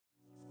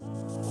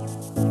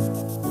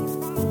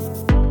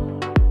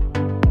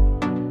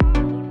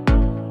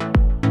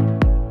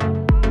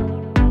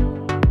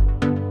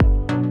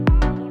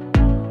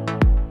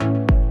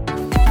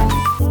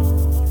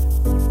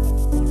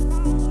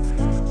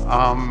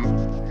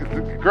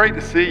Great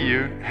to see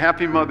you.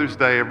 Happy Mother's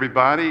Day,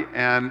 everybody.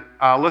 And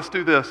let's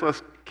do this.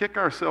 Let's kick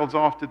ourselves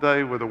off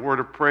today with a word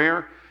of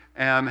prayer.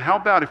 And how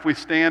about if we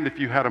stand if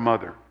you had a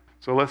mother?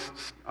 So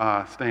let's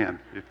stand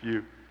if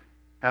you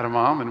had a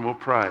mom, and we'll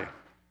pray.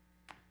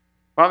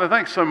 Father,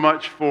 thanks so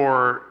much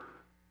for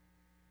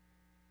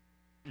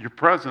your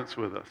presence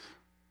with us.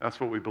 That's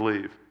what we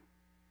believe.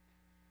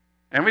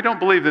 And we don't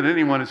believe that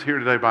anyone is here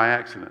today by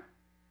accident.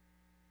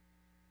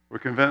 We're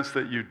convinced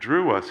that you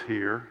drew us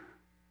here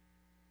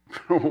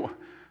through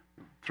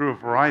a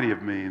variety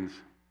of means.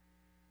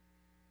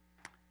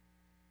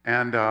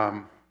 And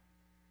God,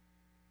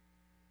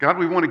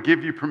 we want to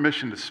give you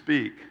permission to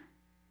speak.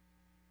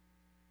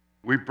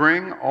 We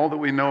bring all that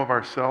we know of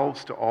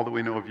ourselves to all that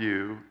we know of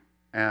you,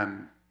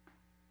 and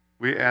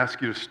we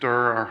ask you to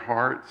stir our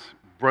hearts,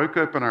 break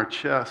open our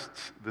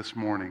chests this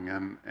morning,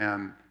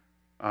 and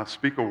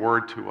speak a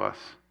word to us.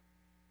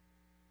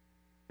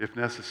 If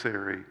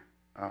necessary,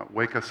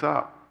 wake us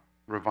up,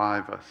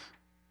 revive us.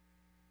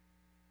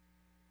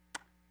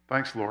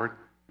 Thanks, Lord.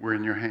 We're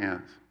in your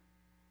hands.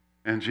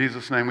 In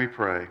Jesus' name we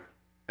pray.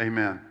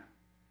 Amen.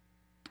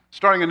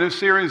 Starting a new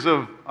series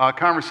of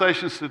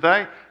conversations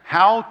today,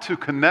 how to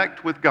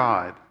connect with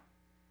God.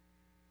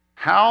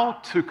 How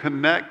to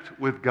connect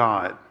with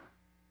God.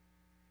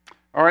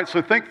 All right,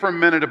 so think for a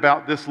minute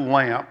about this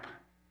lamp.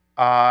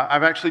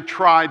 I've actually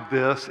tried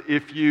this.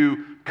 If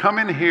you come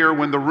in here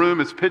when the room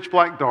is pitch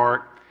black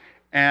dark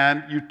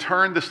and you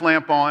turn this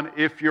lamp on,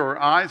 if your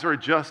eyes are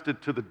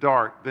adjusted to the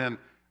dark, then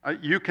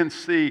you can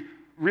see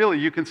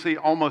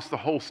almost the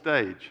whole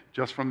stage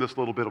just from this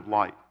little bit of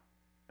light.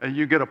 And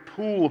you get a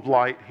pool of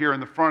light here in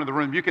the front of the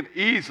room. You can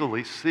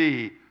easily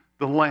see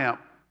the lamp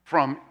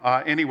from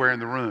anywhere in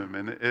the room,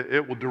 and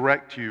it will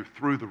direct you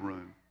through the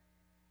room.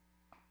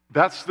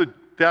 That's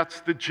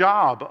the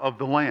job of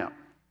the lamp.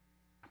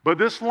 But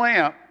this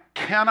lamp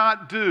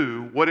cannot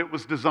do what it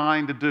was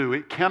designed to do.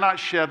 It cannot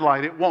shed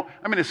light. It won't.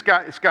 I mean, it's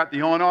got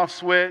the on-off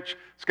switch.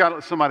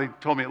 Somebody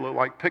told me it looked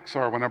like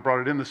Pixar when I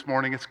brought it in this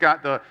morning. It's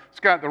got the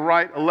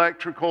right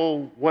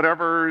electrical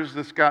whatevers.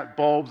 It's got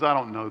bulbs. I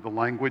don't know the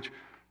language.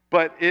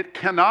 But it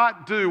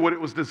cannot do what it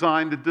was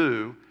designed to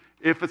do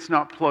if it's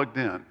not plugged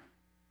in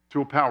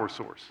to a power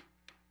source.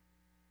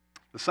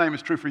 The same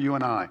is true for you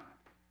and I.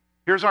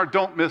 Here's our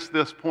don't miss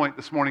this point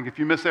this morning. If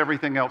you miss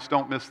everything else,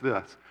 don't miss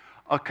this.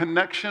 A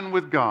connection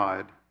with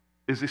God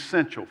is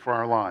essential for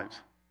our lives.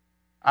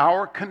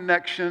 Our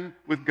connection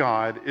with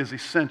God is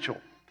essential.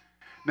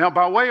 Now,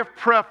 by way of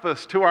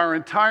preface to our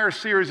entire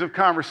series of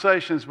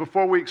conversations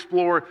before we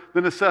explore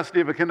the necessity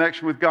of a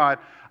connection with God,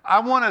 I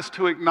want us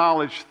to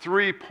acknowledge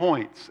 3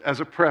 points as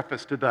a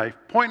preface today.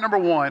 Point number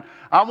 1,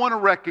 I want to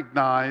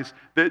recognize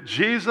that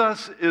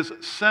Jesus is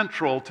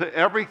central to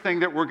everything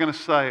that we're going to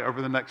say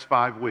over the next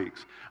 5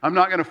 weeks. I'm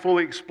not going to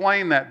fully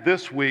explain that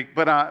this week,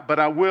 but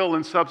I will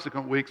in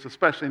subsequent weeks,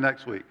 especially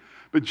next week.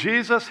 But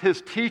Jesus,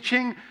 his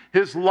teaching,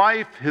 his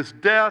life, his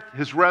death,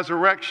 his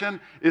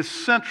resurrection is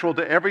central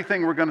to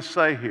everything we're going to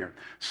say here.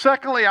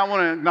 Secondly, I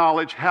want to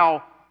acknowledge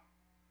how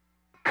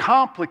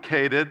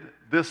complicated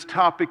this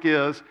topic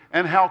is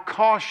and how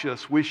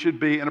cautious we should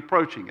be in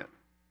approaching it.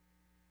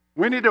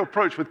 We need to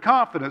approach with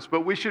confidence,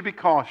 but we should be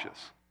cautious.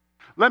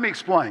 Let me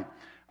explain.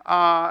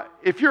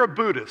 If you're a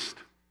Buddhist,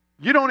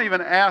 you don't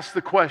even ask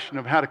the question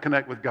of how to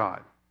connect with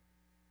God.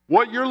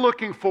 What you're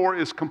looking for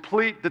is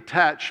complete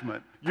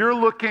detachment. You're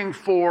looking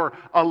for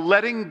a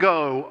letting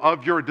go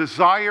of your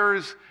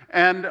desires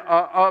and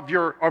of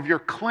your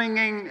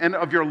clinging and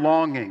of your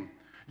longing.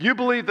 You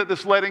believe that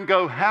this letting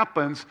go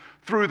happens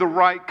through the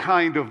right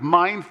kind of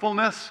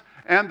mindfulness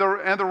and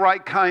the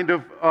right kind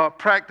of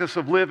practice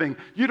of living.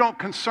 You don't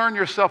concern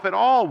yourself at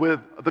all with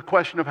the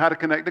question of how to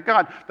connect to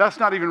God. That's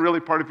not even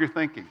really part of your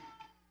thinking.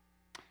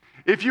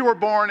 If you were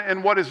born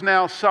in what is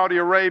now Saudi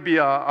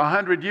Arabia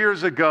 100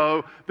 years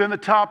ago, then the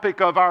topic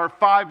of our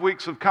 5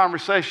 weeks of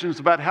conversations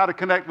about how to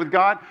connect with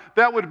God,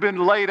 that would have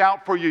been laid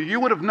out for you. You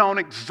would have known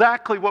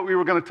exactly what we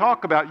were going to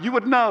talk about. You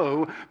would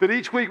know that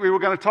each week we were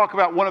going to talk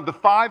about one of the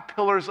 5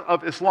 pillars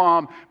of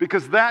Islam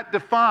because that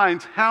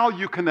defines how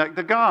you connect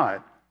to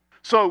God.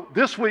 So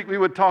this week we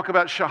would talk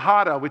about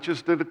Shahada, which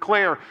is to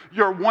declare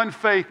your one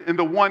faith in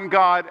the one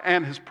God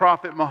and his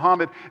prophet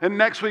Muhammad. And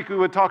next week we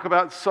would talk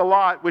about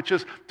Salat, which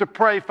is to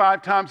pray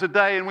 5 times a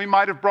day. And we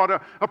might have brought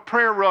a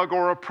prayer rug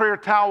or a prayer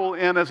towel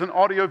in as an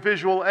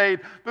audiovisual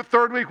aid. The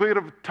third week we would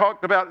have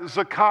talked about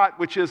Zakat,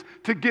 which is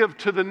to give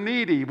to the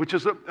needy, which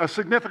is a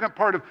significant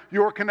part of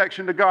your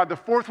connection to God. The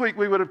fourth week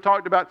we would have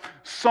talked about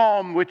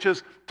Psalm, which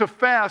is to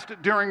fast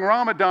during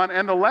Ramadan.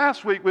 And the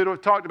last week we would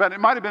have talked about, it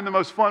might have been the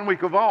most fun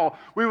week of all,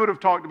 we would have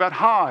talked about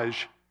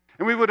Hajj.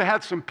 And we would have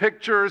had some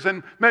pictures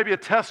and maybe a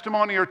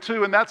testimony or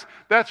two. And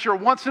that's your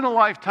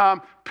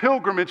once-in-a-lifetime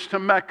pilgrimage to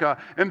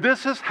Mecca. And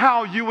this is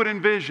how you would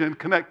envision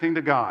connecting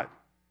to God.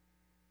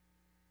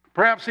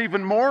 Perhaps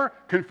even more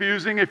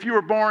confusing, if you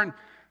were born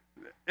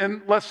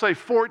in, let's say,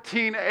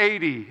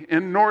 1480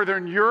 in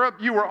Northern Europe,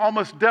 you were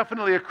almost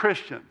definitely a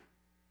Christian.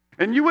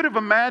 And you would have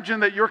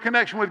imagined that your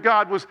connection with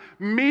God was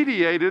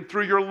mediated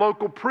through your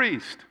local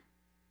priest.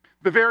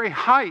 The very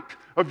height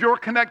of your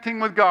connecting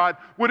with God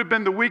would have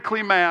been the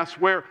weekly Mass,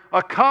 where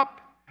a cup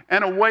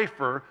and a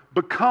wafer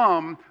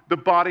become the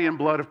body and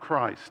blood of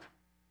Christ.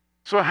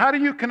 So how do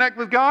you connect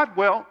with God?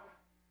 Well,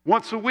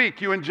 once a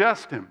week you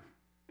ingest Him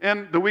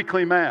in the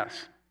weekly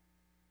Mass.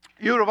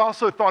 You would have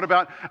also thought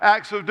about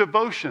acts of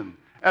devotion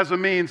as a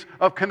means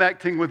of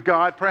connecting with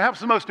God. Perhaps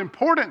the most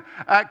important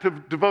act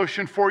of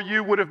devotion for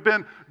you would have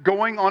been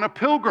going on a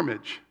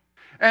pilgrimage.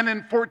 And in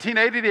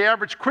 1480, the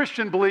average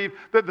Christian believed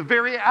that the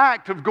very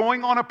act of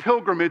going on a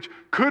pilgrimage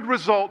could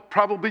result,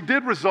 probably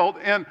did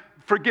result, in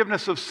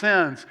forgiveness of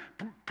sins.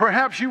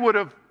 Perhaps you would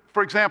have,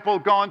 for example,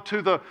 gone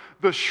to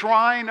the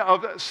shrine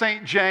of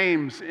St.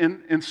 James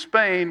in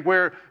Spain,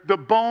 where the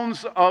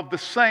bones of the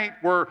saint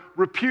were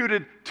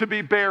reputed to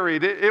be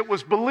buried. It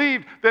was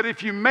believed that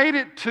if you made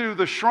it to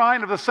the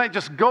shrine of the saint,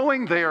 just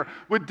going there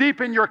would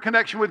deepen your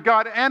connection with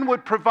God and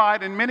would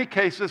provide, in many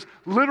cases,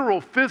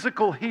 literal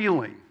physical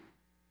healing.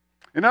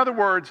 In other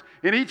words,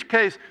 in each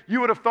case,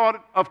 you would have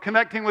thought of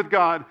connecting with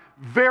God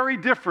very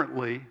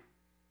differently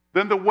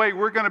than the way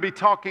we're going to be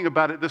talking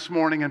about it this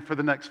morning and for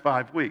the next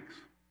 5 weeks.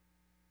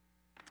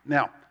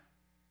 Now,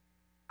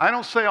 I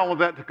don't say all of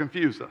that to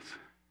confuse us.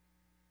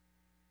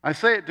 I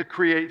say it to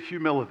create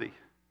humility.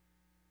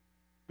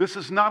 This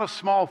is not a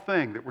small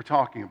thing that we're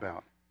talking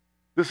about.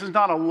 This is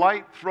not a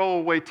light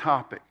throwaway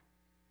topic.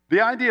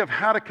 The idea of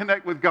how to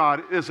connect with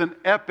God is an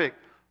epic,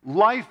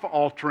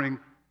 life-altering,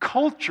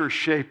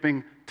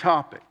 culture-shaping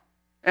topic.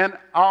 And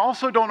I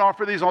also don't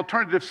offer these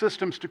alternative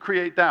systems to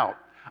create doubt.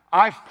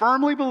 I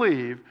firmly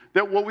believe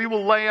that what we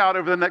will lay out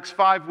over the next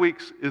 5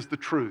 weeks is the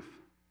truth.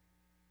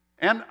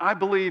 And I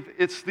believe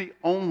it's the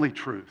only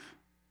truth.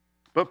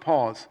 But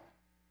pause.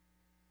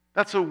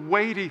 That's a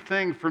weighty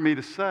thing for me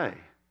to say.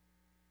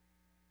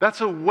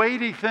 That's a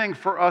weighty thing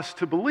for us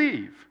to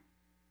believe.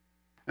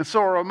 And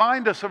so I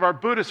remind us of our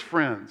Buddhist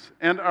friends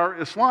and our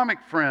Islamic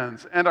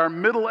friends and our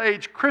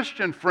middle-aged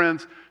Christian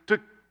friends to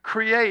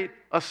create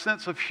a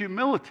sense of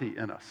humility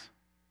in us.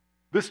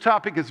 This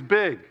topic is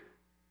big.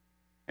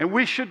 And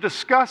we should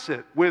discuss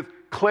it with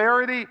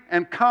clarity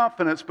and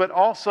confidence, but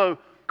also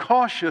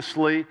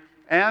cautiously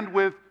and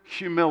with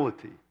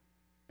humility.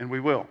 And we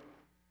will.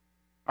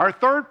 Our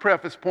third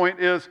preface point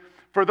is,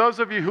 for those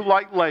of you who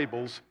like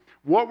labels,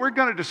 what we're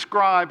going to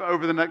describe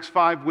over the next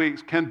 5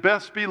 weeks can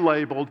best be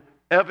labeled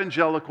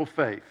evangelical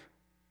faith.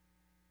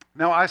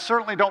 Now, I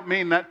certainly don't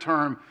mean that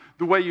term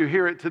the way you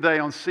hear it today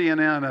on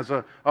CNN as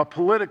a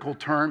political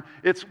term.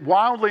 It's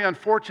wildly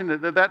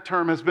unfortunate that that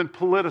term has been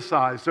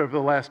politicized over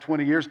the last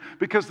 20 years,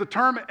 because the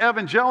term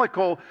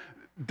evangelical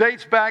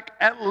dates back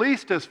at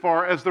least as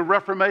far as the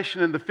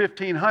Reformation in the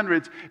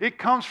 1500s. It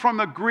comes from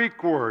the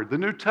Greek word. The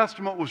New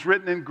Testament was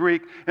written in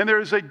Greek, and there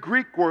is a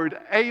Greek word,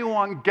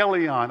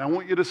 euangelion. I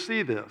want you to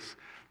see this.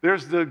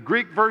 There's the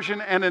Greek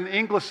version and an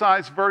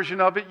Anglicized version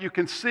of it. You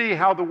can see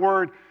how the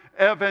word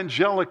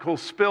evangelical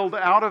spilled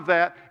out of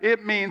that.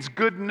 It means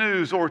good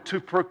news, or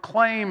to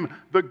proclaim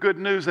the good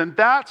news. And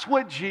that's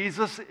what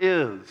Jesus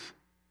is.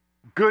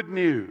 Good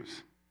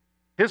news.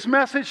 His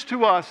message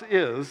to us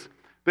is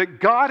that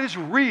God is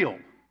real.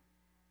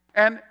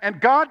 And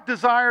God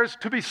desires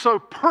to be so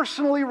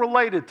personally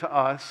related to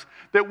us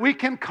that we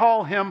can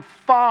call Him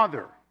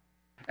Father.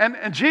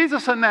 And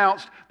Jesus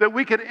announced that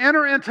we could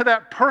enter into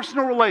that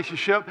personal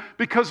relationship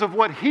because of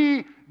what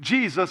He,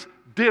 Jesus,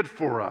 did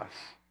for us.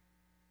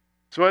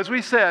 So as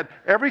we said,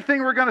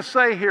 everything we're going to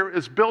say here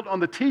is built on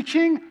the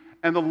teaching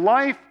and the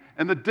life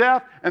and the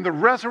death and the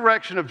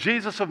resurrection of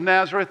Jesus of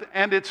Nazareth,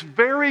 and it's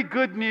very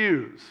good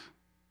news.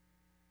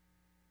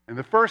 And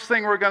the first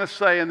thing we're going to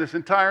say in this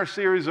entire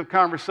series of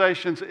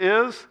conversations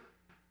is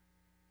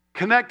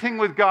connecting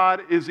with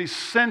God is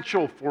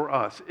essential for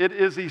us. It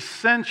is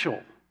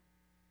essential.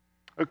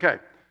 Okay,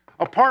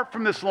 apart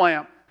from this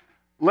lamp,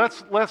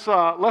 let's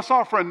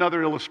offer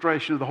another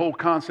illustration of the whole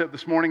concept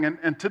this morning.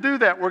 And to do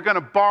that, we're going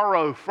to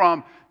borrow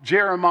from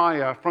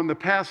Jeremiah, from the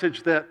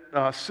passage that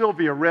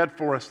Sylvia read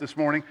for us this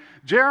morning.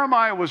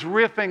 Jeremiah was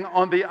riffing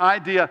on the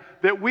idea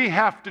that we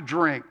have to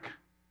drink.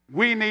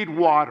 We need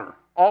water.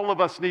 All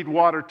of us need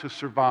water to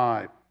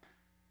survive.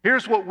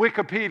 Here's what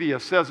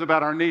Wikipedia says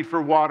about our need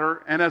for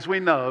water. And as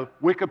we know,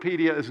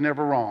 Wikipedia is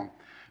never wrong.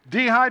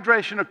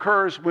 Dehydration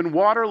occurs when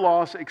water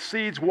loss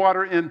exceeds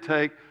water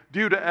intake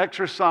due to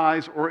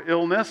exercise or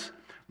illness.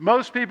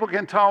 Most people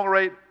can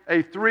tolerate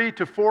a 3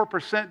 to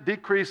 4%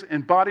 decrease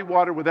in body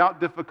water without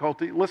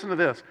difficulty. Listen to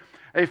this.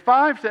 A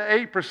 5 to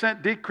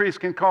 8% decrease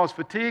can cause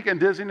fatigue and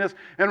dizziness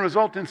and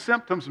result in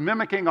symptoms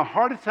mimicking a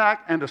heart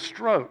attack and a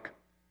stroke.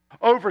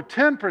 Over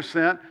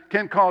 10%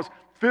 can cause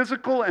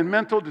physical and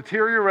mental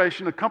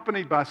deterioration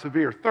accompanied by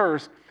severe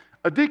thirst.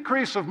 A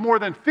decrease of more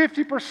than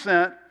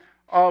 50%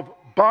 of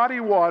body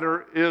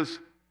water is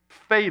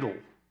fatal.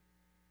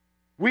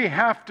 We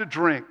have to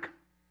drink.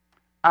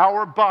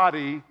 Our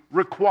body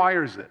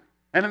requires it.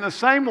 And in the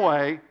same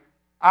way,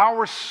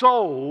 our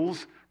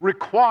souls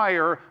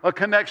require a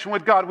connection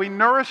with God. We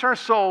nourish our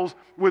souls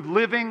with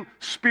living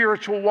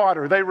spiritual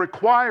water. They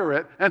require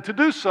it, and to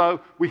do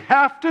so, we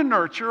have to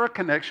nurture a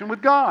connection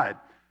with God.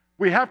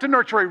 We have to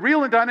nurture a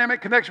real and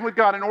dynamic connection with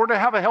God in order to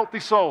have a healthy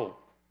soul.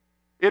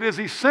 It is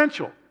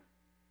essential.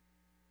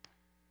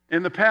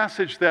 In the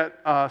passage that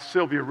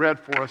Sylvia read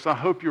for us, I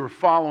hope you were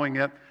following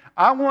it.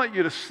 I want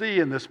you to see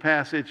in this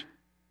passage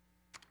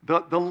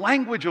the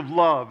language of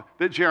love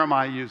that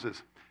Jeremiah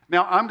uses.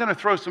 Now, I'm going to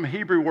throw some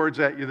Hebrew words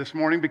at you this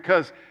morning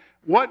because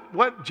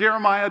what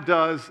Jeremiah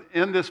does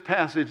in this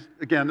passage,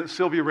 again, that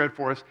Sylvia read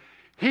for us,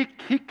 he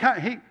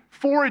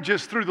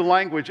forages through the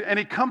language and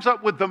he comes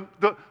up with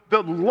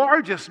the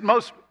largest,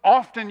 most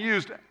often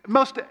used,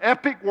 most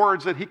epic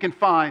words that he can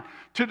find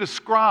to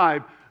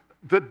describe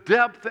the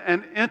depth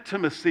and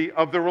intimacy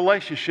of the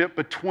relationship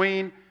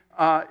between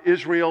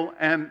Israel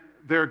and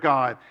their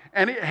God.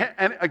 And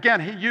again,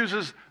 he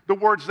uses the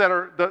words that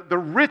are the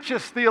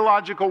richest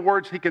theological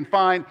words he can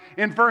find.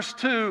 In verse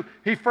 2,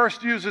 he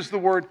first uses the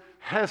word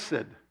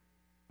hesed.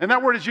 And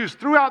that word is used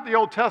throughout the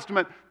Old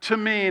Testament to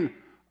mean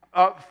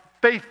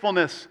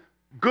faithfulness,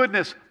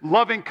 goodness,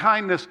 loving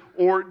kindness,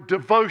 or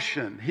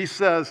devotion. He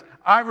says,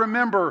 I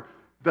remember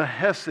the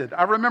hesed.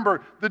 I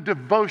remember the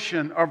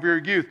devotion of your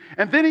youth.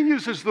 And then he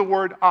uses the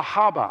word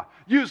ahava.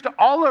 Used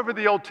all over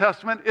the Old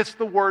Testament, it's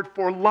the word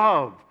for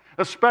love,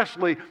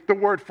 especially the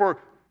word for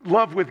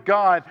love with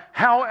God.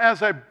 How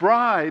as a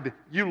bride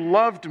you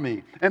loved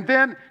me. And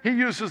then he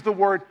uses the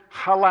word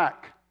halak.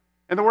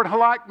 And the word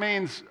halak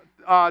means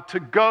to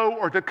go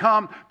or to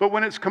come, but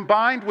when it's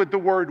combined with the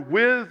word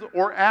with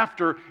or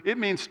after, it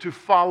means to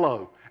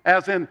follow,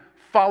 as in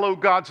follow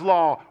God's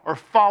law or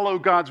follow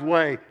God's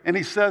way. And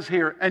he says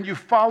here, and you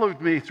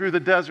followed me through the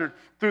desert,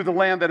 through the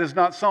land that is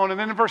not sown. And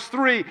then in verse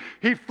 3,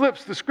 he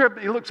flips the script.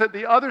 He looks at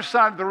the other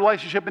side of the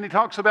relationship and he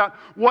talks about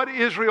what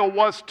Israel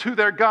was to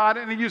their God.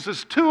 And he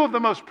uses two of the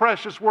most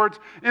precious words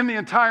in the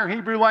entire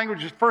Hebrew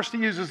language. First, he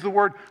uses the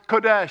word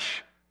kodesh,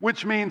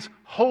 which means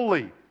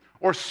holy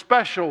or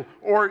special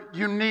or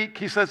unique.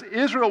 He says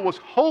Israel was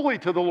holy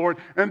to the Lord.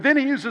 And then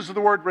he uses the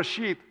word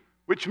rashith,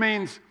 which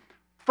means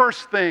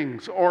first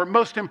things or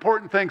most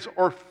important things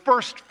or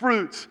first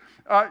fruits.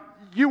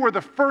 You were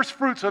the first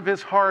fruits of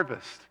his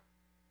harvest.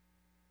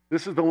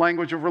 This is the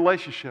language of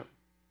relationship.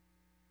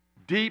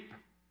 Deep,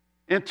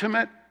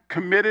 intimate,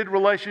 committed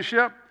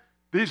relationship.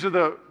 These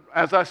are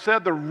as I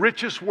said, the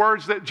richest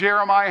words that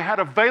Jeremiah had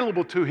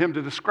available to him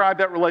to describe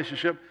that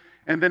relationship.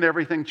 And then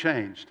everything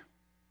changed.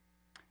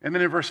 And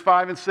then in verse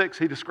 5 and 6,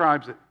 he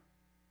describes it.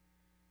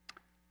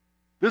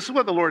 This is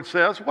what the Lord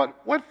says.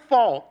 What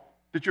fault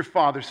did your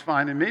fathers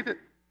find in me that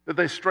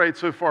they strayed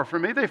so far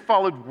from me? They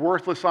followed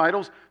worthless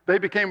idols. They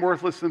became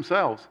worthless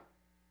themselves.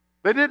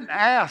 They didn't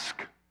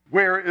ask,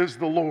 where is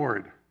the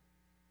Lord?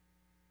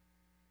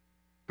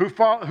 Who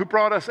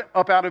brought us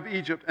up out of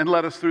Egypt and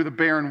led us through the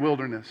barren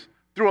wilderness,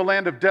 through a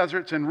land of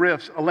deserts and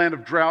rifts, a land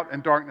of drought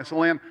and darkness, a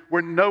land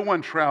where no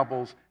one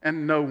travels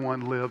and no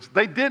one lives.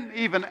 They didn't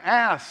even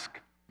ask,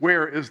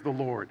 where is the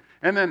Lord?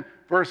 And then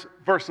verse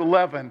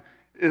 11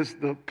 is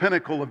the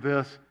pinnacle of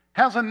this.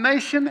 Has a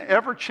nation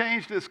ever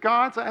changed its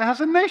gods? Has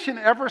a nation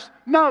ever?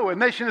 No, a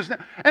nation is,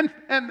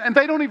 and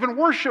they don't even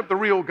worship the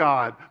real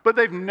God, but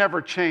they've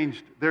never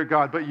changed their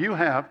God. But you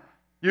have.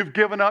 You've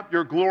given up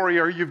your glory,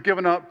 or you've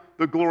given up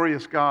the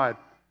glorious God.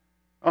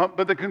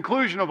 But the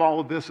conclusion of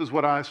all of this is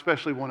what I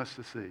especially want us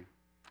to see.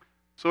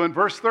 So in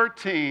verse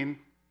 13,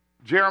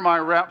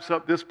 Jeremiah wraps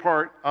up this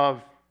part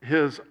of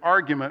his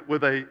argument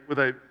with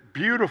a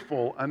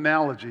beautiful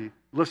analogy.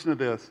 Listen to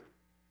this.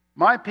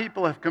 My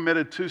people have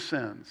committed two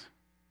sins.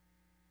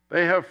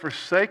 They have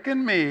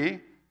forsaken me,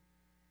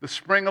 the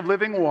spring of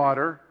living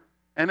water,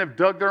 and have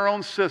dug their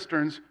own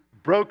cisterns,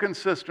 broken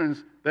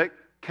cisterns that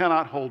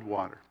cannot hold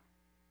water.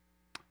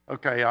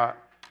 Okay,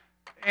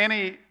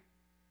 any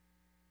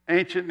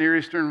ancient Near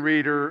Eastern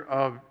reader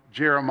of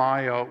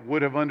Jeremiah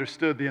would have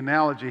understood the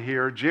analogy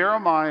here.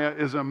 Jeremiah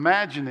is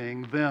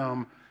imagining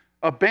them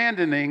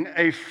abandoning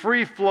a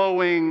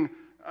free-flowing,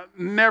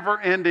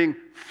 never-ending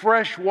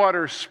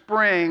freshwater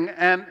spring,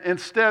 and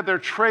instead they're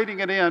trading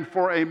it in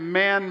for a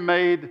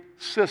man-made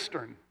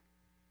cistern.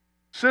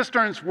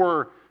 Cisterns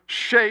were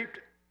shaped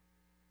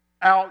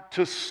out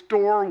to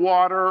store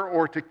water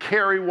or to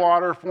carry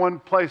water from one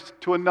place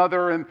to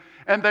another,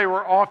 and they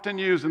were often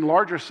used, and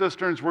larger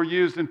cisterns were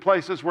used in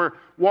places where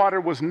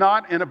water was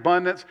not in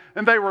abundance,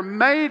 and they were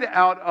made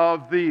out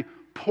of the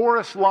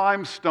porous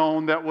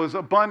limestone that was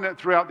abundant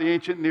throughout the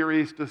ancient Near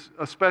East,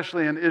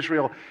 especially in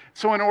Israel.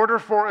 So in order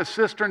for a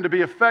cistern to be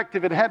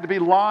effective, it had to be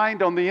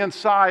lined on the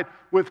inside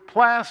with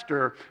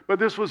plaster, but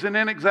this was an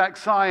inexact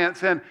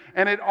science, and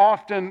it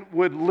often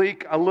would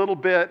leak a little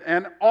bit,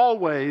 and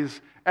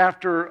always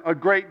after a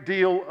great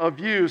deal of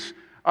use.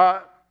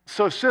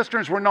 So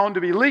cisterns were known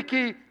to be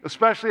leaky,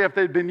 especially if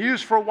they'd been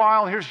used for a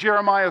while. Here's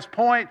Jeremiah's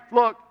point.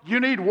 Look, you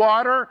need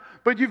water,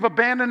 but you've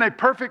abandoned a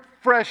perfect,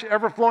 fresh,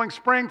 ever-flowing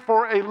spring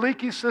for a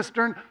leaky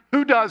cistern.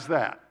 Who does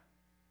that?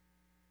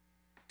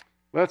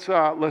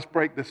 Let's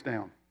break this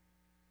down.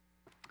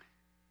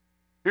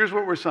 Here's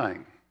what we're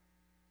saying.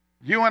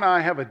 You and I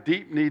have a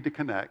deep need to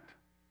connect.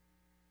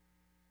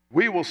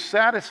 We will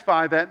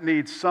satisfy that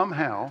need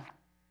somehow.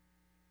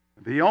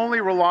 The only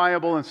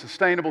reliable and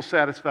sustainable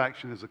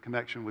satisfaction is a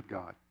connection with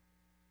God.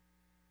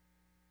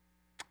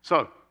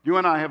 So, you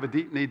and I have a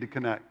deep need to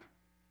connect.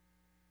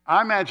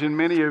 I imagine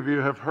many of you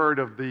have heard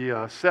of the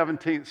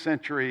 17th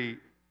century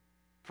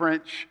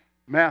French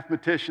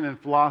mathematician and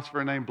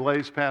philosopher named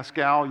Blaise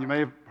Pascal. You may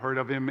have heard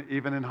of him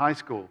even in high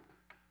school.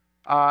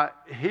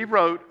 He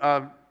wrote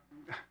a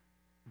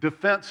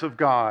defense of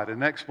God,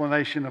 an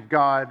explanation of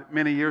God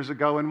many years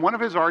ago, and one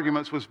of his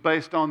arguments was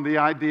based on the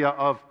idea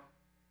of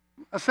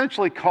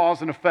essentially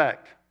cause and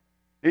effect.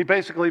 He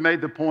basically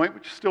made the point,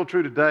 which is still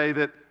true today,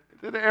 that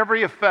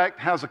every effect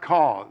has a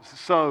cause.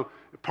 So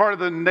part of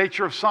the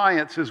nature of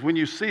science is when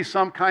you see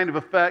some kind of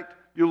effect,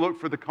 you look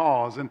for the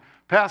cause. And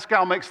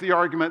Pascal makes the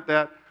argument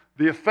that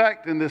the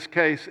effect in this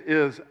case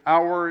is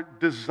our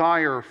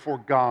desire for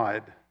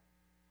God.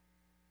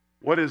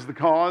 What is the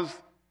cause?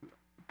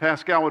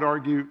 Pascal would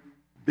argue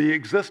the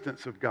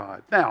existence of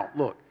God. Now,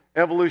 look,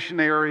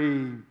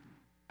 evolutionary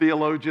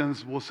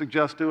theologians will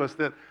suggest to us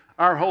that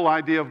our whole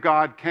idea of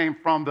God came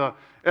from the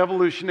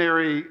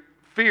evolutionary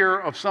fear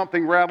of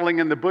something rattling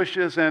in the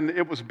bushes, and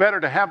it was better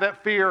to have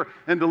that fear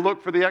and to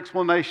look for the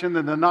explanation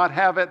than to not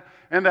have it,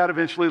 and that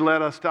eventually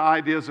led us to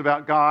ideas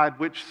about God,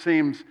 which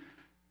seems,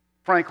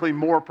 frankly,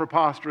 more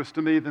preposterous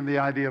to me than the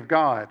idea of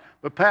God.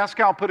 But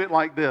Pascal put it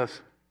like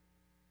this: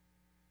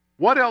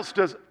 what else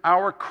does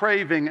our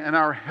craving and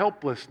our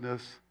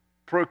helplessness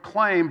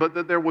proclaim but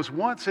that there was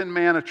once in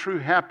man a true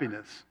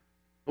happiness,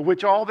 of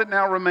which all that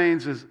now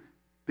remains is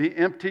the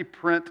empty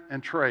print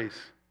and trace?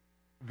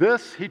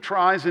 This he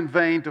tries in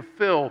vain to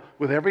fill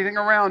with everything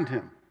around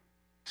him,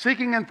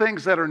 seeking in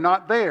things that are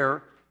not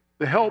there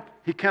the help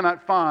he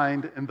cannot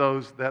find in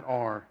those that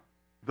are,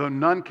 though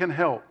none can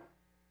help,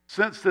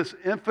 since this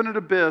infinite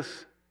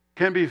abyss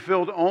can be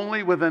filled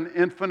only with an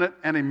infinite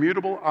and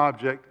immutable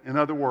object, in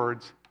other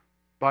words,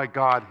 by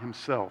God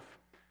himself.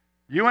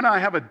 You and I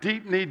have a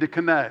deep need to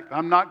connect.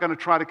 I'm not going to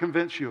try to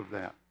convince you of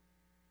that.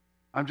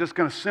 I'm just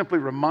going to simply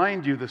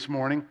remind you this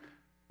morning.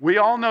 We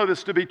all know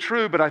this to be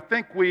true, but I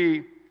think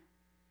we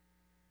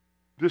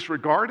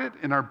disregard it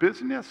in our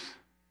busyness.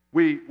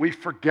 We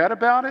forget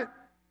about it.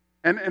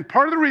 And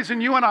part of the reason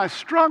you and I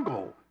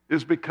struggle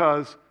is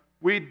because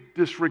we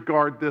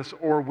disregard this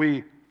or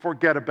we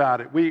forget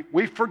about it.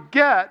 We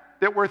forget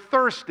that we're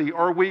thirsty,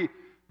 or we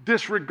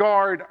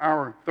disregard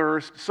our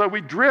thirst. So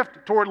we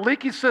drift toward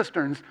leaky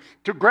cisterns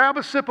to grab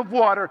a sip of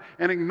water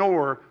and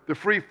ignore the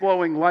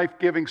free-flowing,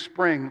 life-giving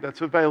spring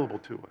that's available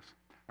to us.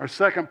 Our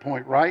second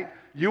point, right?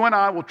 You and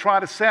I will try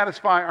to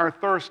satisfy our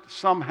thirst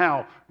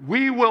somehow.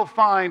 We will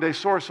find a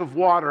source of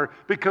water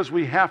because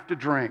we have to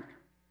drink.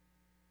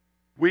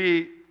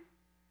 We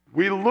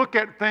look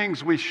at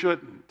things we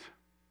shouldn't.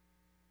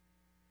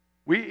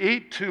 We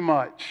eat too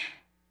much.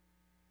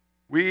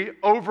 We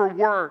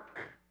overwork.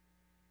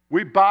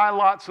 We buy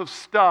lots of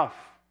stuff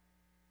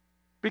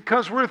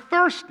because we're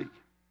thirsty.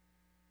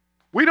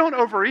 We don't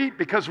overeat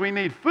because we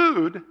need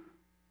food.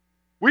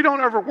 We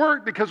don't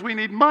overwork because we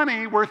need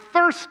money. We're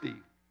thirsty.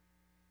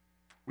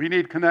 We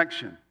need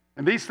connection.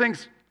 And these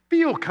things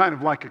feel kind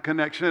of like a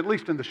connection, at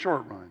least in the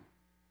short run.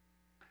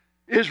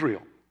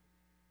 Israel,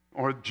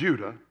 or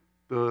Judah,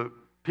 the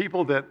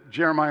people that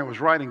Jeremiah was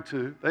writing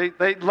to,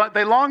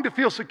 they longed to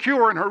feel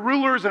secure, and her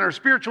rulers and her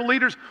spiritual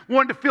leaders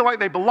wanted to feel like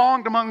they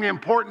belonged among the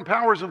important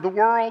powers of the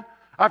world.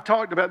 I've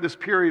talked about this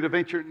period of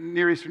ancient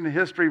Near Eastern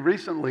history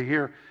recently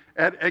here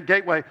at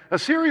Gateway.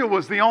 Assyria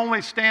was the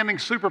only standing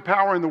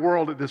superpower in the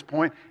world at this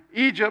point.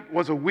 Egypt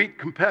was a weak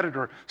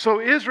competitor. So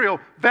Israel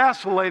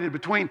vacillated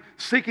between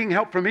seeking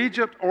help from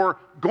Egypt or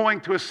going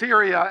to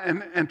Assyria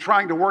and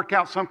trying to work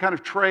out some kind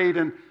of trade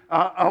and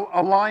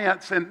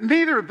alliance. And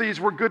neither of these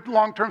were good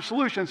long-term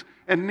solutions,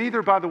 and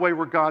neither, by the way,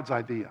 were God's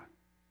idea.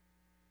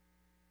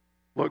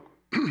 Look,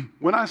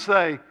 when I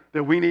say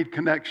that we need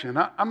connection,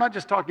 I'm not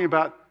just talking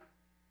about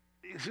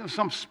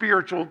some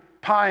spiritual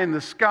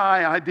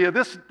pie-in-the-sky idea.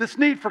 This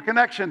need for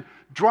connection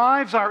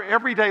drives our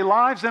everyday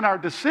lives and our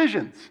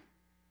decisions.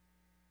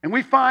 And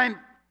we find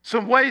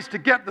some ways to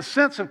get the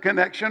sense of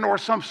connection or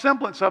some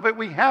semblance of it.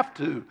 We have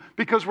to,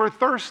 because we're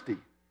thirsty.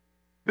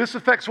 This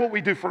affects what we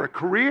do for a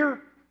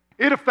career.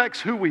 It affects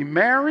who we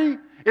marry.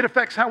 It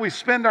affects how we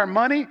spend our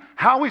money,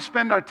 how we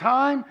spend our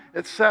time,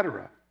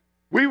 etc.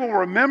 We will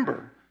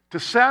remember to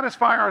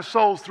satisfy our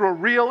souls through a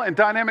real and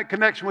dynamic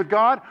connection with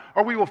God,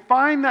 or we will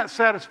find that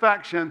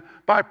satisfaction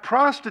by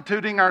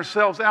prostituting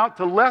ourselves out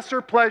to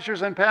lesser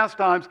pleasures and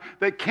pastimes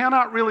that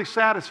cannot really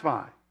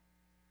satisfy.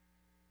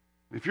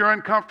 If you're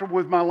uncomfortable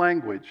with my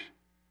language,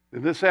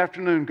 then this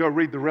afternoon go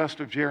read the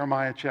rest of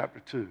Jeremiah chapter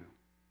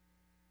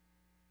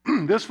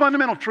 2. This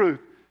fundamental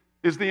truth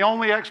is the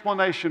only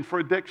explanation for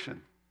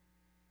addiction.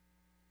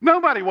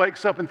 Nobody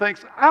wakes up and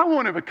thinks, I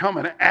want to become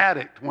an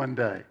addict one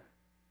day.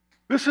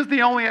 This is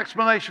the only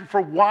explanation for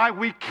why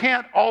we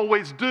can't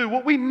always do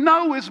what we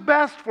know is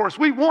best for us.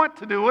 We want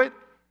to do it,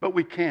 but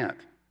we can't.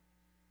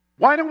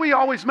 Why don't we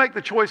always make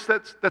the choice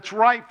that's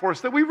right for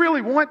us, that we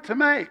really want to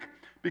make?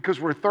 Because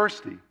we're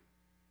thirsty.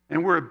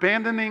 And we're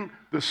abandoning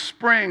the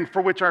spring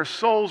for which our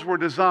souls were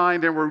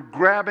designed, and we're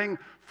grabbing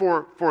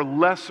for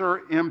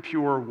lesser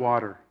impure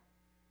water.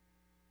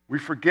 We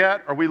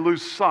forget or we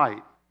lose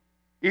sight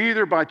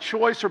either by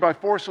choice or by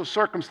force of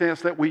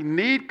circumstance, that we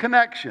need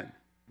connection.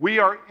 We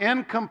are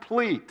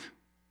incomplete.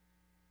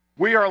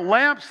 We are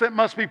lamps that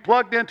must be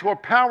plugged into a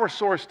power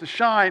source to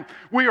shine.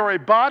 We are a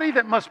body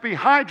that must be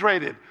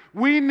hydrated.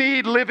 We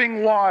need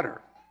living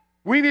water.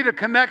 We need a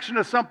connection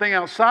to something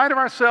outside of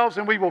ourselves,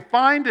 and we will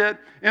find it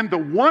in the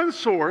one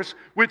source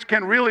which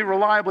can really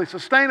reliably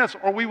sustain us,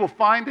 or we will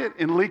find it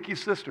in leaky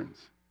cisterns.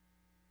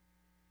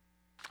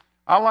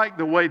 I like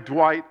the way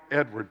Dwight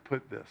Edward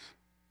put this.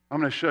 I'm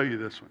going to show you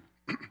this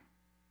one.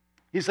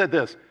 He said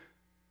this: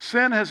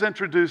 sin has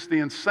introduced the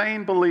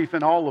insane belief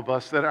in all of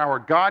us that our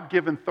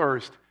God-given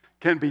thirst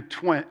can be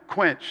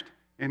quenched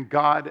in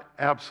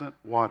God-absent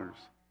waters.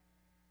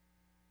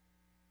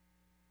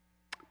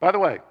 By the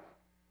way,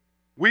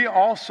 we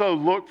also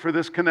look for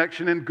this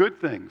connection in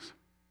good things.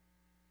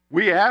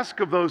 We ask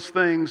of those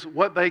things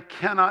what they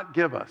cannot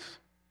give us.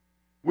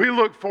 We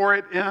look for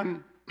it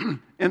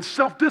in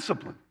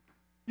self-discipline,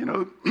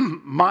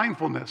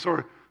 mindfulness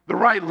or the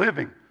right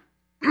living.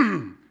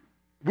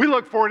 We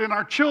look for it in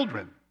our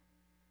children.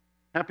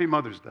 Happy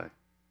Mother's Day.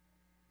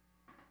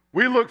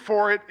 We look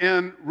for it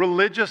in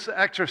religious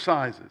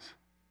exercises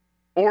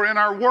or in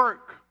our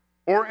work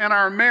or in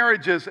our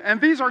marriages. And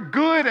these are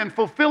good and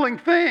fulfilling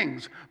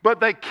things, but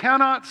they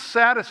cannot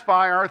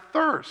satisfy our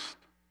thirst.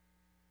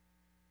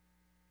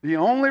 The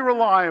only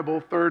reliable,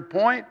 third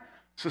point,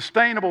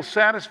 sustainable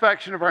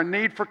satisfaction of our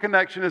need for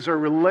connection is our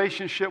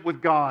relationship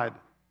with God.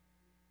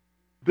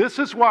 This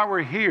is why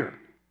we're here.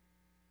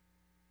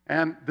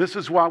 And this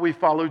is why we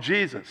follow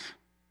Jesus.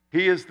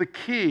 He is the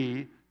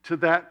key to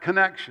that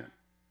connection.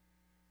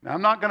 Now,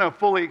 I'm not going to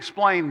fully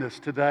explain this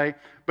today,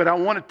 but I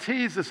want to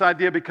tease this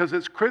idea because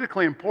it's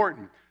critically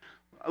important.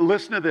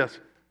 Listen to this.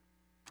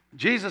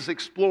 Jesus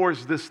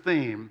explores this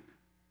theme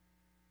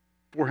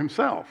for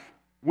himself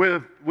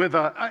with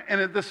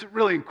this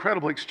really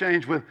incredible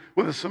exchange with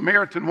a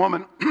Samaritan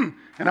woman.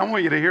 And I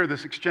want you to hear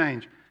this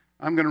exchange.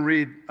 I'm going to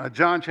read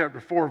John chapter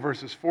 4,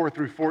 verses 4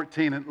 through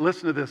 14, and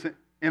listen to this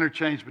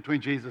interchange between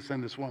Jesus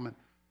and this woman.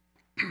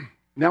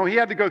 Now, he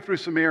had to go through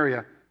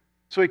Samaria.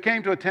 So he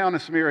came to a town in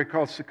Samaria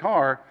called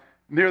Sychar,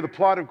 near the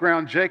plot of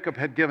ground Jacob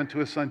had given to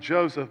his son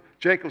Joseph.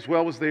 Jacob's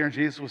well was there, and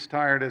Jesus was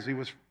tired as he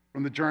was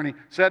from the journey,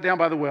 sat down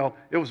by the well.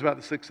 It was about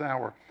the 6th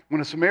hour. When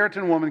a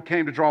Samaritan woman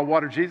came to draw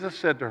water, Jesus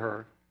said to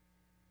her,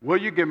 "Will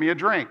you give me a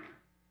drink?"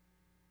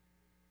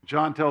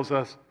 John tells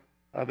us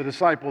the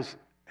disciples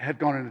had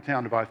gone into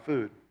town to buy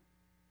food.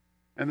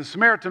 And the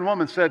Samaritan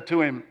woman said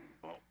to him,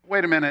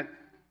 "Wait a minute,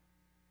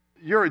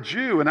 you're a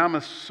Jew and I'm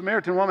a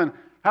Samaritan woman.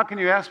 How can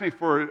you ask me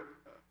for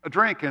a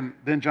drink?" And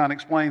then John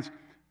explains,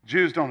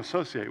 Jews don't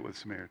associate with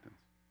Samaritans.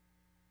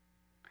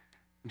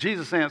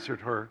 Jesus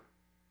answered her,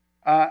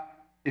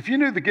 "If you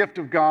knew the gift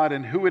of God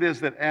and who it is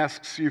that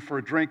asks you for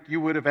a drink,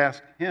 you would have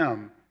asked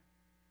him,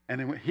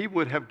 and he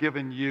would have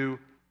given you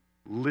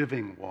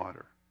living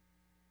water."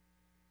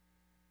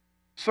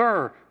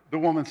 "Sir," the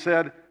woman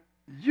said,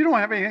 "you don't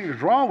have anything to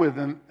draw with,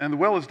 and the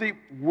well is deep.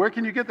 Where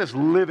can you get this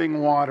living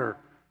water?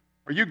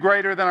 Are you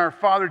greater than our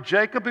father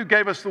Jacob, who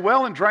gave us the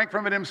well and drank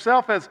from it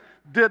himself, as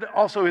did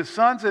also his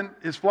sons and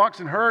his flocks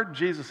and herd?"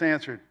 Jesus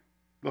answered,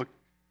 "Look,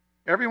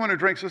 everyone who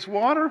drinks this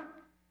water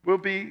will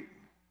be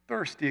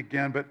thirsty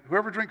again, but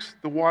whoever drinks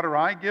the water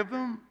I give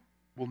them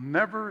will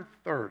never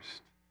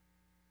thirst.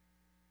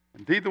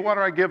 Indeed, the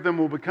water I give them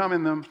will become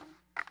in them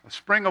a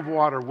spring of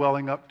water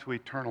welling up to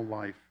eternal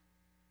life."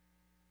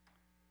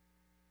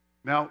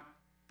 Now,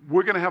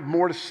 we're going to have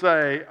more to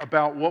say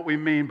about what we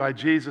mean by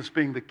Jesus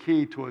being the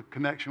key to a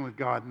connection with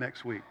God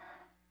next week.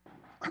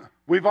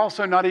 We've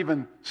also not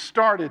even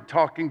started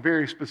talking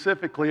very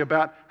specifically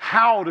about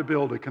how to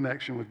build a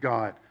connection with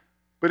God.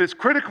 But it's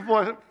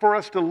critical for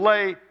us to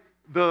lay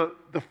the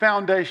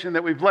foundation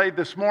that we've laid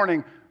this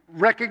morning,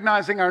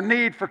 recognizing our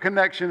need for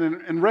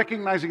connection and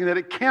recognizing that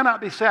it cannot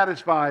be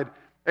satisfied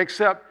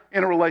except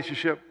in a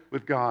relationship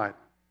with God.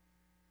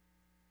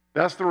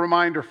 That's the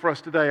reminder for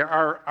us today.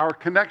 Our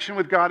connection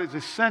with God is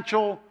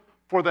essential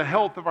for the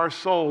health of our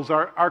souls.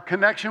 Our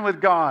connection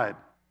with God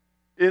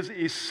is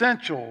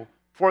essential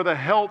for the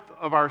health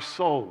of our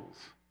souls.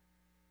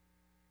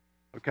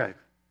 Okay.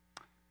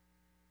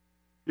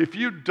 If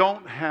you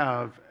don't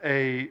have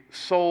a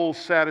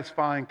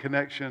soul-satisfying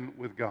connection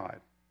with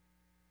God,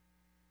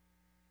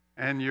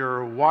 and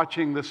you're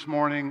watching this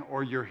morning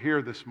or you're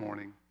here this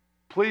morning,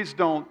 please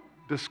don't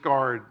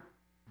discard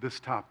this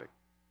topic.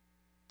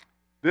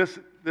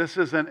 This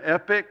is an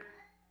epic,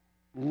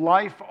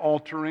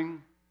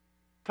 life-altering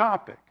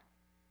topic.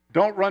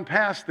 Don't run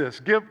past this.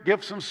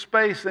 Give some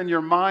space in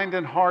your mind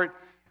and heart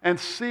and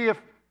see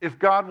if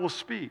God will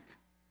speak.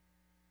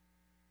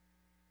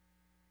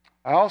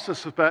 I also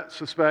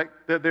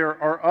suspect that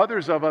there are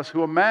others of us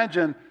who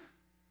imagine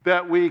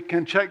that we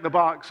can check the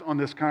box on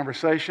this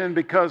conversation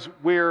because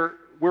we're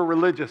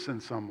religious in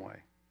some way.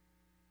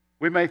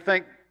 We may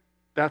think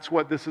that's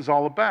what this is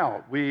all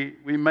about.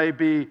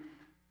 Maybe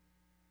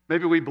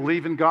we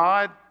believe in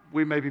God.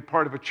 We may be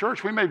part of a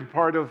church. We may be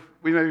part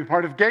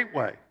of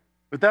Gateway.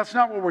 But that's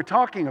not what we're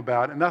talking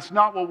about, and that's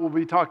not what we'll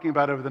be talking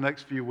about over the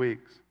next few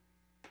weeks.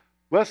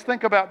 Let's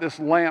think about this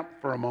lamp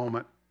for a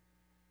moment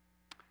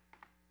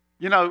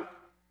You know,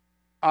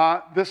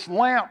 this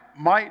lamp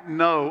might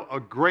know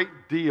a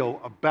great deal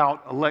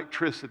about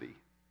electricity,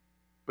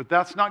 but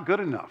that's not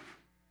good enough.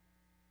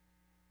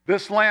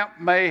 This lamp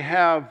may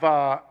have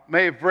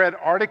read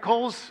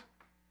articles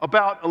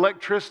about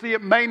electricity.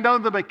 It may know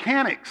the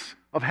mechanics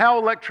of how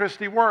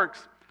electricity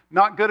works.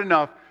 Not good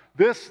enough.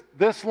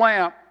 This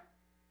lamp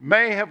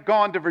may have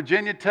gone to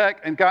Virginia Tech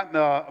and gotten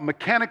a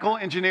mechanical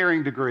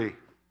engineering degree.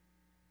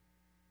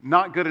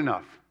 Not good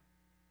enough.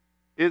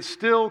 It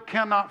still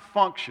cannot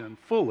function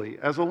fully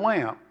as a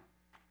lamp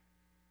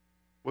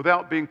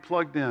without being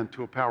plugged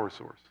into a power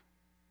source.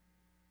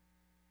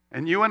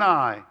 And you and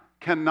I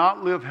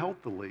cannot live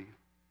healthily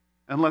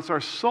unless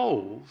our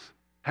souls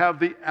have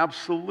the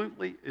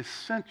absolutely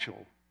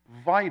essential,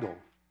 vital,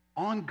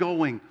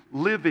 ongoing,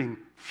 living,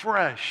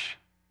 fresh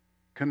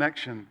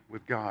connection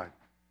with God.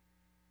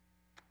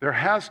 There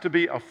has to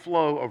be a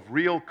flow of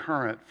real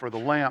current for the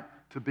lamp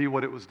to be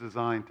what it was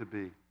designed to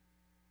be.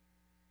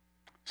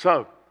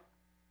 So,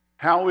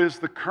 how is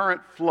the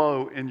current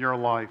flow in your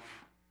life?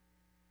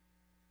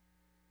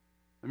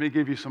 Let me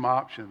give you some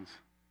options.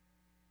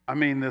 I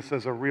mean this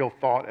as a real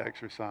thought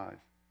exercise.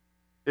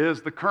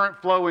 Is the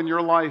current flow in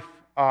your life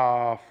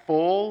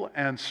full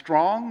and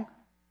strong?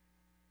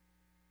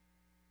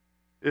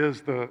 Is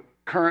the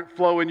current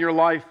flow in your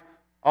life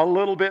a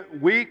little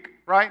bit weak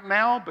right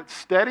now, but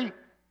steady?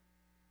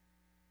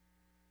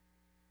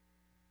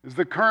 Is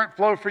the current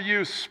flow for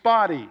you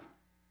spotty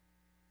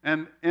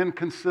and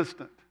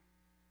inconsistent?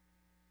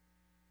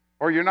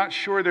 Or you're not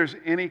sure there's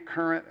any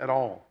current at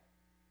all?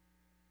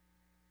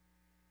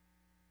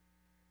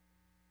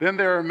 Then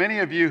there are many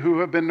of you who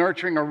have been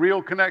nurturing a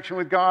real connection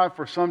with God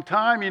for some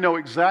time. You know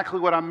exactly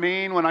what I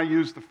mean when I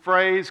use the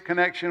phrase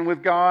connection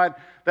with God.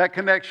 That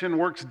connection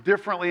works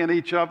differently in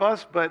each of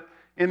us, but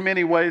in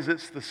many ways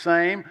it's the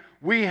same.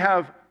 We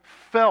have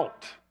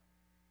felt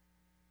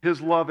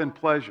His love and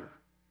pleasure.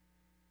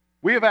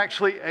 We have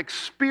actually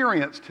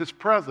experienced His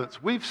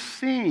presence. We've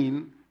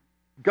seen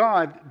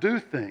God do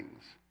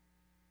things.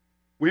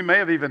 We may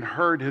have even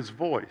heard His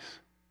voice.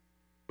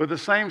 But the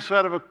same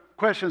set of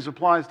questions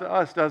applies to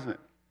us, doesn't it?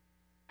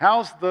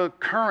 How's the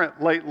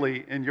current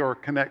lately in your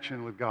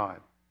connection with God?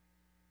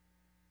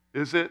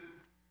 Is it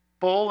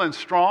full and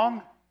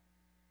strong?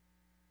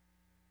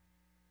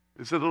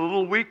 Is it a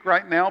little weak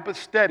right now but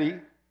steady?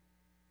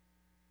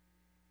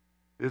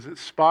 Is it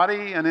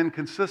spotty and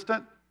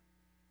inconsistent?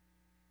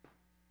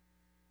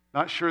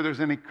 Not sure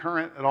there's any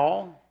current at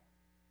all?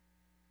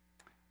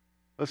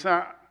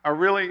 Listen,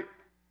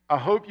 I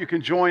hope you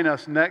can join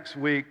us next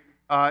week,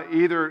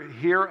 either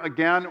here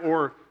again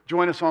or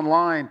join us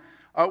online.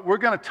 We're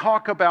going to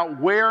talk about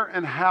where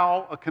and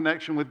how a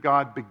connection with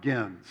God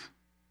begins.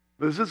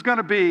 This is going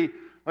to be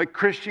like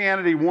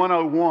Christianity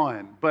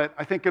 101, but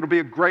I think it'll be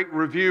a great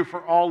review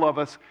for all of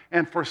us.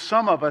 And for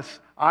some of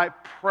us, I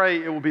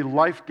pray it will be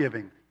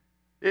life-giving.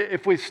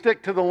 If we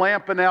stick to the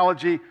lamp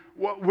analogy,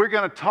 we're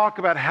going to talk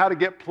about how to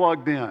get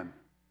plugged in.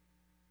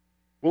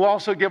 We'll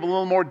also give a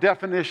little more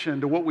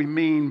definition to what we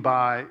mean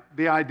by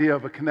the idea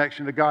of a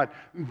connection to God.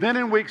 Then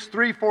in weeks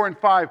 3, 4, and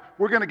 5,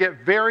 we're going to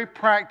get very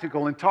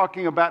practical in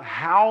talking about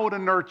how to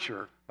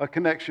nurture a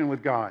connection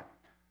with God.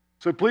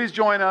 So please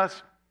join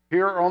us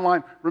here or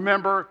online.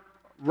 Remember,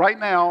 right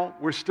now,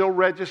 we're still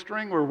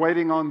registering. We're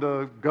waiting on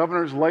the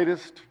governor's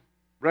latest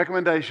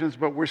recommendations,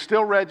 but we're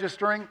still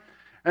registering.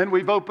 And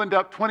we've opened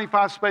up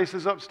 25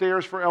 spaces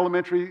upstairs for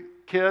elementary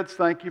kids.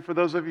 Thank you for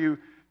those of you who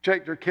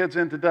checked your kids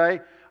in today.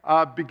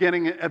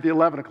 Beginning at the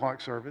 11 o'clock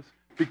service.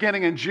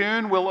 Beginning in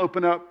June, we'll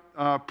open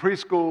up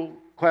preschool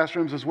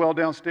classrooms as well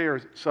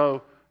downstairs.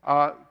 So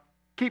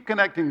keep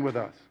connecting with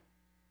us.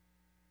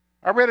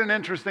 I read an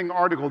interesting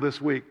article this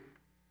week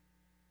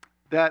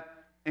that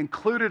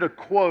included a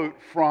quote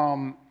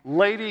from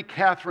Lady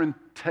Catherine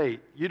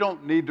Tate. You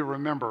don't need to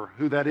remember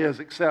who that is,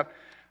 except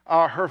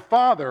her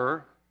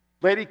father,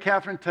 Lady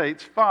Catherine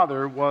Tate's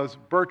father, was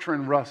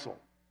Bertrand Russell,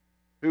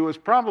 who was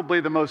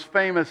probably the most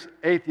famous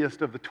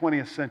atheist of the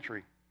 20th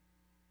century.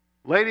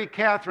 Lady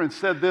Catherine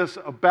said this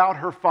about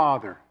her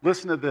father.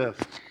 Listen to this.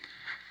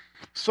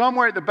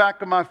 Somewhere at the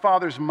back of my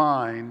father's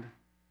mind,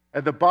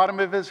 at the bottom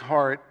of his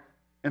heart,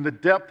 in the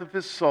depth of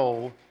his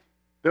soul,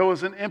 there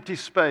was an empty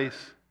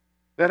space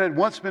that had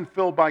once been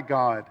filled by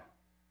God,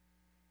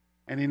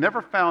 and he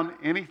never found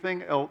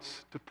anything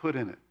else to put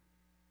in it.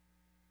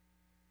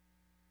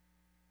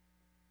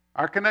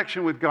 Our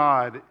connection with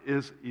God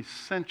is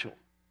essential.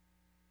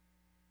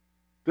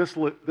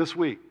 This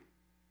week,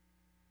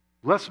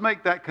 let's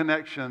make that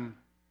connection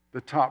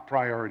the top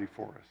priority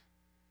for us.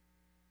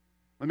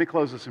 Let me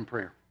close this in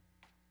prayer.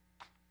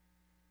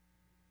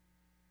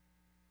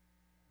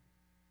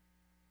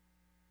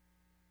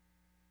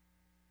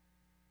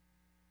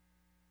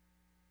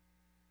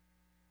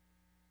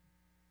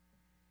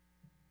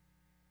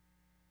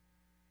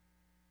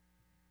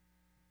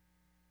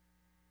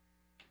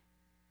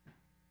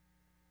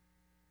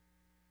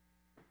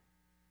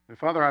 And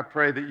Father, I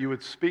pray that you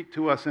would speak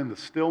to us in the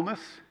stillness.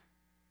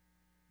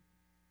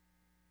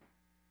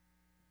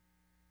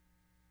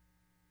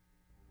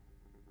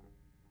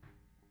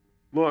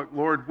 Look,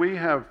 Lord, we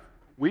have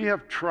We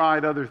have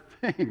tried other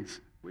things.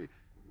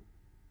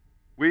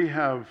 We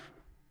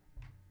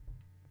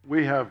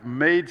have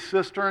made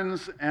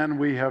cisterns, and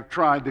we have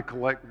tried to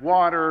collect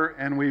water,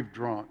 and we've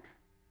drunk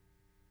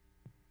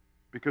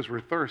because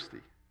we're thirsty.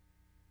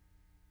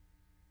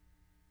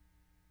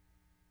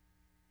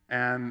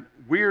 And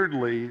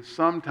weirdly,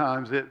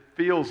 sometimes it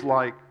feels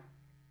like,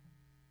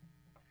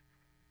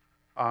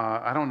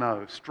 I don't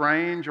know,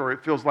 strange, or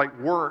it feels like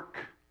work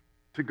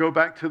to go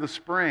back to the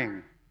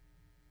spring.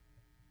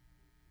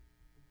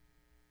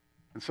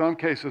 In some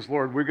cases,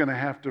 Lord, we're going to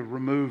have to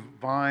remove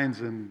vines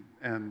and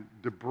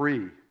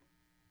debris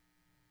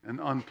and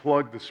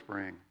unplug the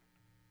spring.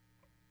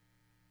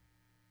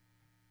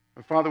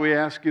 But Father, we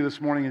ask you this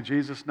morning in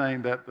Jesus'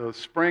 name that the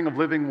spring of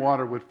living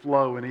water would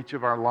flow in each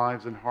of our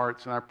lives and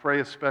hearts. And I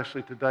pray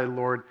especially today,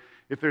 Lord,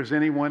 if there's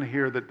anyone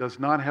here that does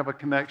not have a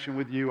connection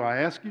with you, I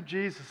ask you,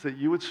 Jesus, that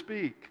you would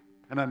speak.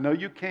 And I know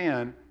you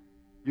can.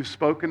 You've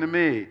spoken to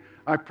me.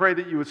 I pray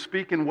that you would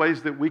speak in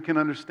ways that we can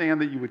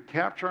understand, that you would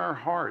capture our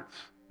hearts.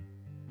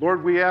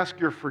 Lord, we ask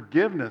your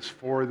forgiveness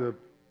for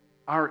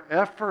our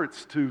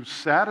efforts to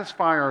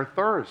satisfy our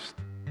thirst.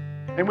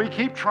 And we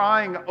keep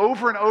trying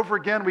over and over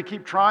again. We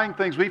keep trying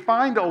things. We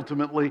find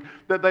ultimately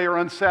that they are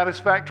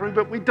unsatisfactory,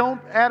 but we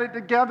don't add it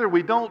together.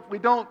 We don't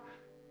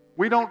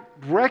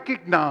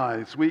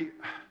recognize. And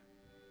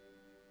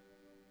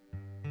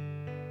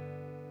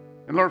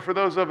Lord, for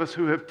those of us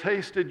who have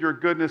tasted your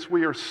goodness,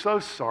 we are so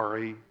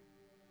sorry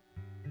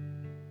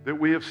that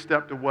we have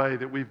stepped away,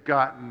 that we've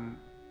gotten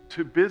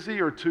too busy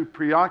or too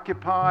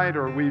preoccupied,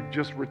 or we've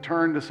just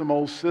returned to some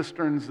old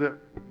cisterns that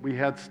we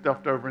had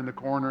stuffed over in the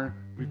corner.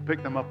 We've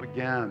picked them up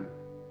again.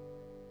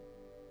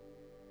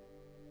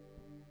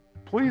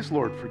 Please,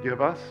 Lord, forgive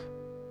us.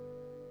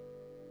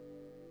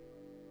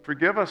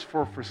 Forgive us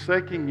for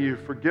forsaking you.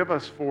 Forgive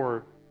us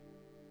for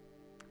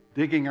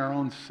digging our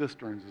own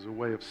cisterns as a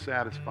way of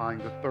satisfying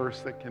the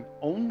thirst that can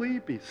only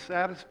be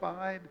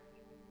satisfied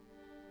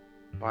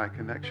by a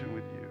connection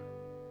with you.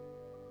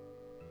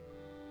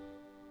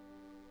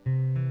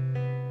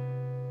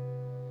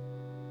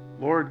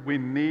 Lord, we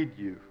need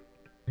you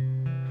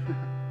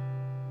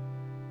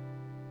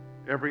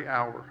every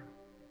hour.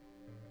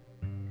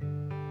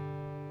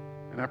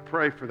 And I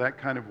pray for that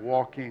kind of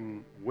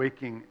walking,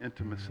 waking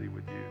intimacy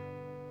with you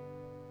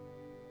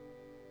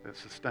that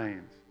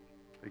sustains,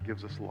 that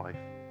gives us life.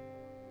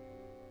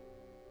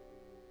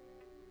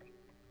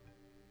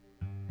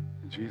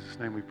 In Jesus'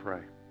 name we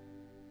pray.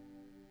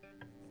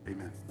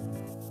 Amen.